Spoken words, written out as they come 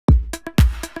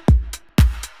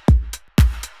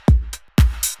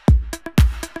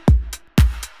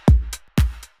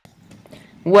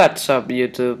What's up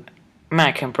YouTube,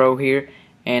 Mac and Pro here,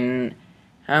 and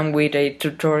I'm with a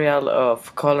tutorial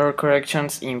of color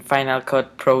corrections in Final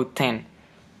Cut Pro 10.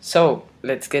 So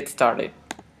let's get started.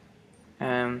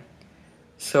 Um,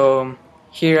 so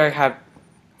here I have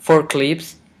 4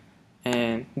 clips,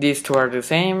 and these two are the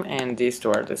same and these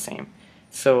two are the same.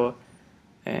 So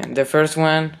the first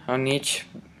one on each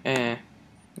uh,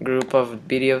 group of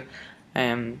video,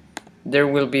 there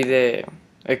will be the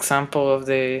example of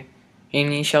the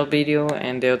initial video,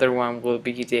 and the other one will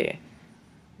be the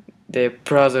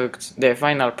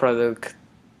final product,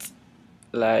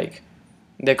 like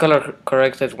the color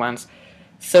corrected ones.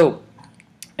 So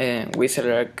we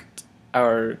select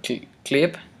our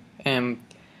clip and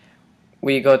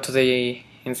we go to the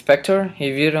inspector.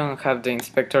 If you don't have the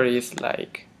inspector, it's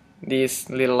like this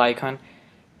little icon.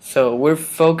 So we're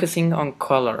focusing on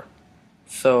color,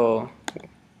 so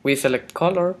we select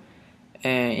color.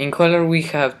 In color we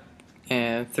have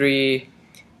 3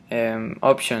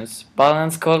 options.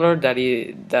 Balance color, that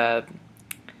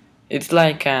it's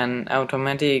like an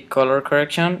automatic color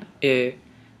correction. It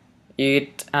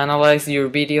analyzes your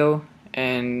video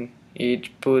and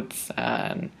it puts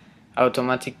an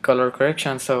automatic color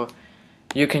correction, so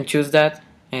you can choose that.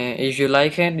 If you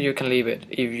like it, you can leave it.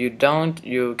 If you don't,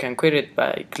 you can quit it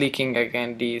by clicking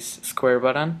again this square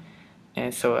button.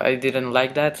 And so I didn't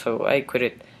like that, so I quit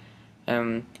it.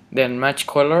 Then match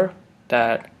color,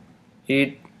 that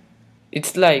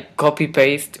it's like copy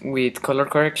paste with color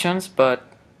corrections, but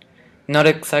not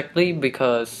exactly,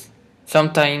 because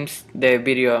sometimes the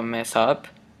video mess up.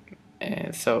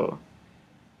 So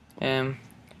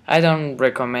I don't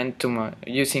recommend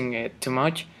using it too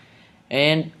much.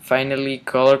 And finally,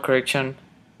 color correction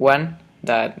 1,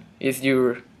 that is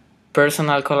your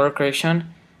personal color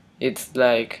correction. It's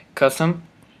like custom.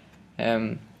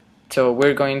 So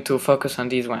we're going to focus on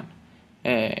this one.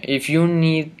 If you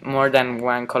need more than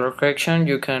one color correction,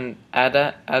 you can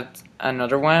add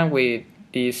another one with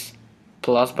this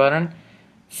plus button.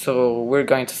 So we're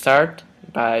going to start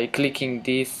by clicking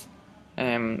this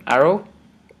arrow,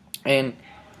 and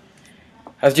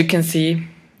as you can see,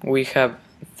 we have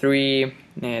 3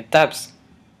 tabs.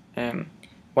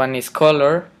 One is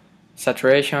color,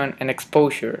 saturation, and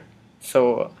exposure.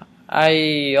 So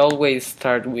I always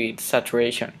start with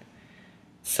saturation.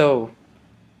 So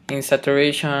in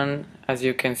saturation, as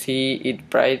you can see, it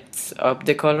brightens up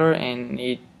the color and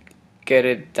it get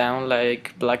it down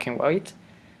like black and white.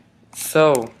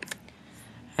 So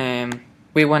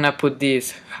we wanna put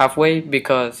this halfway,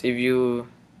 because if you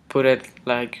put it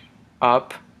like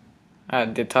up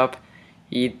at the top,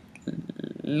 it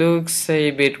looks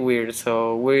a bit weird,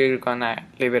 so we're gonna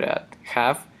leave it at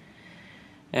half.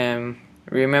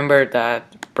 Remember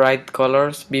that bright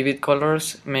colors, vivid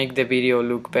colors, make the video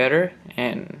look better,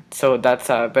 and so that's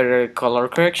a better color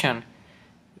correction.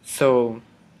 So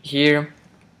here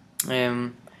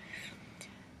you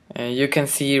can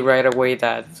see right away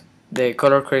that the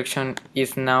color correction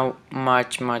is now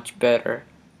much better.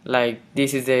 Like,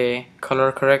 this is the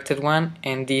color corrected one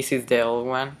and this is the old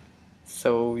one,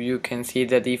 so you can see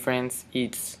the difference.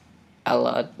 It's a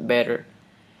lot better.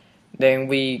 Then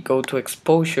we go to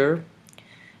exposure.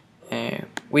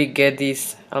 We get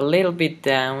this a little bit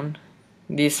down.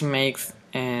 This makes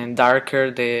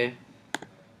darker the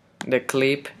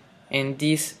clip, and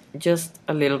this just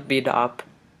a little bit up,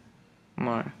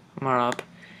 more up.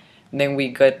 Then we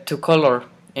get to color,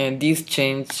 and this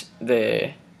changes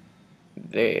the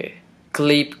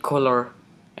clip color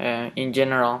in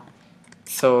general.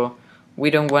 So we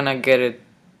don't wanna get it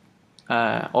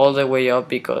all the way up,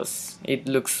 because it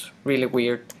looks really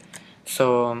weird.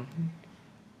 So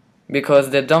because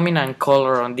the dominant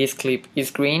color on this clip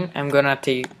is green, I'm gonna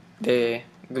take the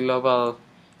global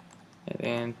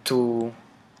to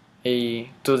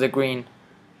the green,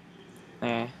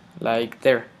 like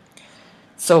there.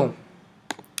 So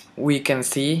we can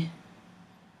see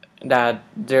that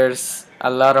there's a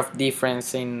lot of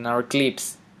difference in our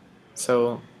clips.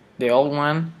 So the old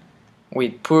one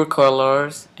with poor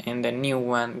colors and the new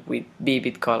one with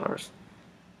vivid colors.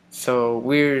 So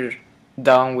we're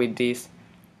done with this.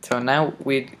 So now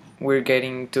we're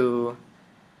getting to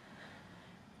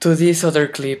this other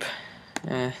clip.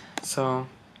 So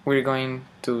we're going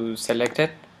to select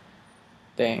it,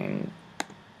 then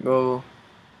go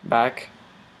back,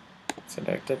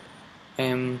 select it,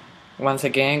 and once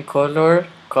again color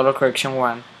correction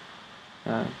 1,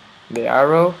 the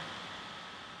arrow,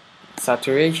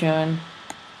 saturation,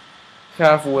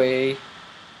 halfway,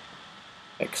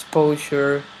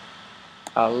 exposure,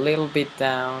 a little bit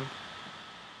down,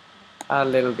 a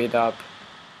little bit up,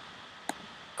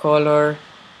 color,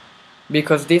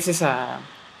 because this is a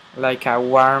like a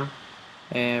warm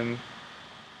um,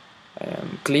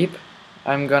 clip,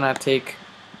 I'm gonna take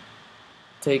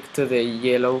to the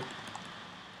yellow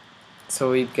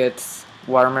so it gets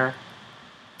warmer,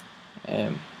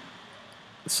 um,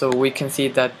 so we can see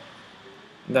that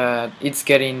it's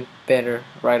getting better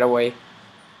right away.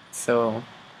 So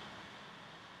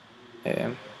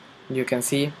um, you can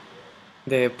see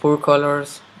the poor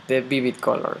colors, the vivid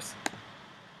colors.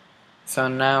 So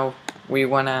now we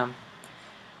wanna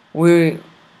we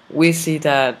we see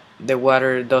that the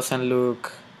water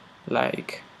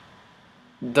like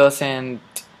doesn't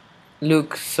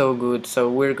look so good, so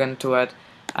we're going to add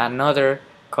another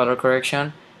color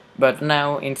correction. But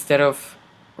now, instead of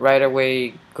right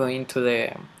away going to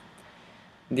the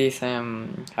this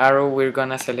arrow, we're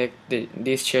gonna select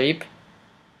this shape.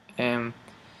 um,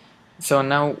 so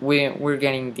now we're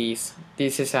getting this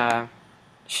is a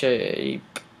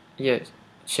shape, yes,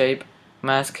 shape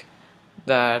mask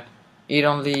that it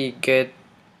only get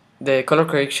the color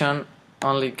correction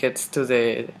only gets to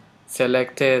the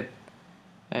selected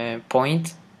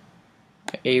point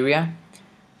area.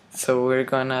 So we're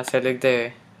gonna select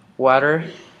the water,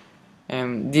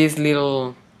 and this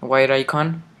little white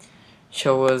icon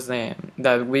shows us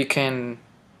that we can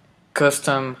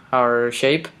custom our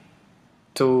shape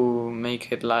to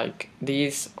make it like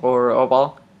this or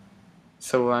oval.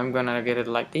 So I'm gonna get it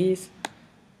like this,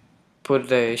 put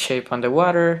the shape on the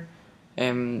water,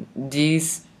 and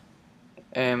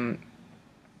um,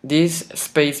 this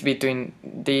space between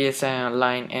this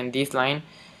line and this line,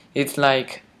 it's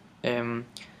like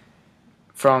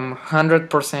from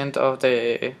 100% of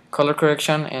the color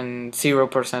correction and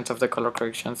 0% of the color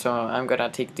correction. So I'm gonna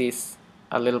take this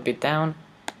a little bit down,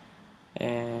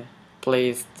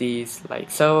 place this like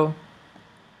so,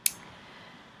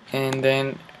 and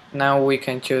then now we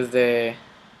can choose the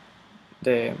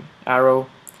arrow,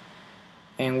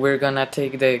 and we're gonna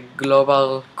take the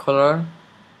global color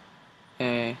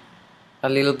a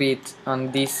little bit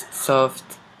on this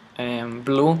soft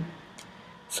blue,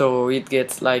 so it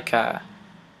gets like a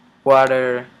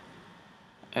water,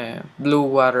 blue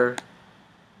water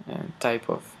type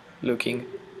of looking.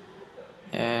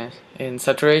 In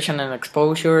saturation and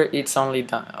exposure, it's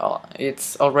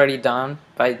already done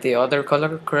by the other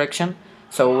color correction,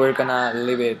 so we're gonna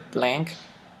leave it blank.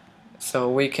 So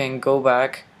we can go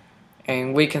back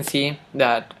and we can see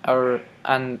that our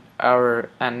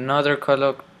another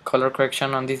color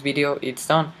correction on this video, it's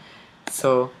done.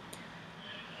 So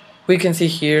we can see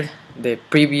here the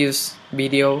previous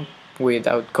video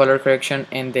without color correction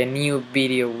and the new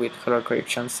video with color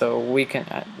correction. So we can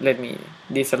let me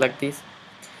deselect this,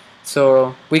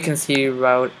 so we can see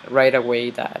right away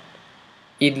that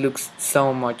it looks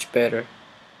so much better.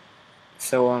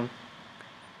 So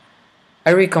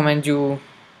I recommend you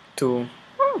to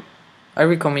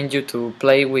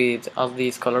play with all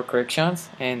these color corrections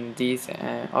and these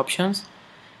options,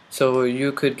 so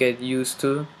you could get used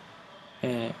to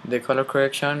the color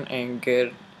correction and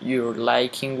get your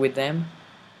liking with them.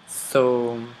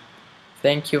 So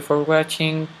thank you for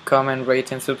watching. Comment,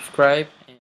 rate and subscribe.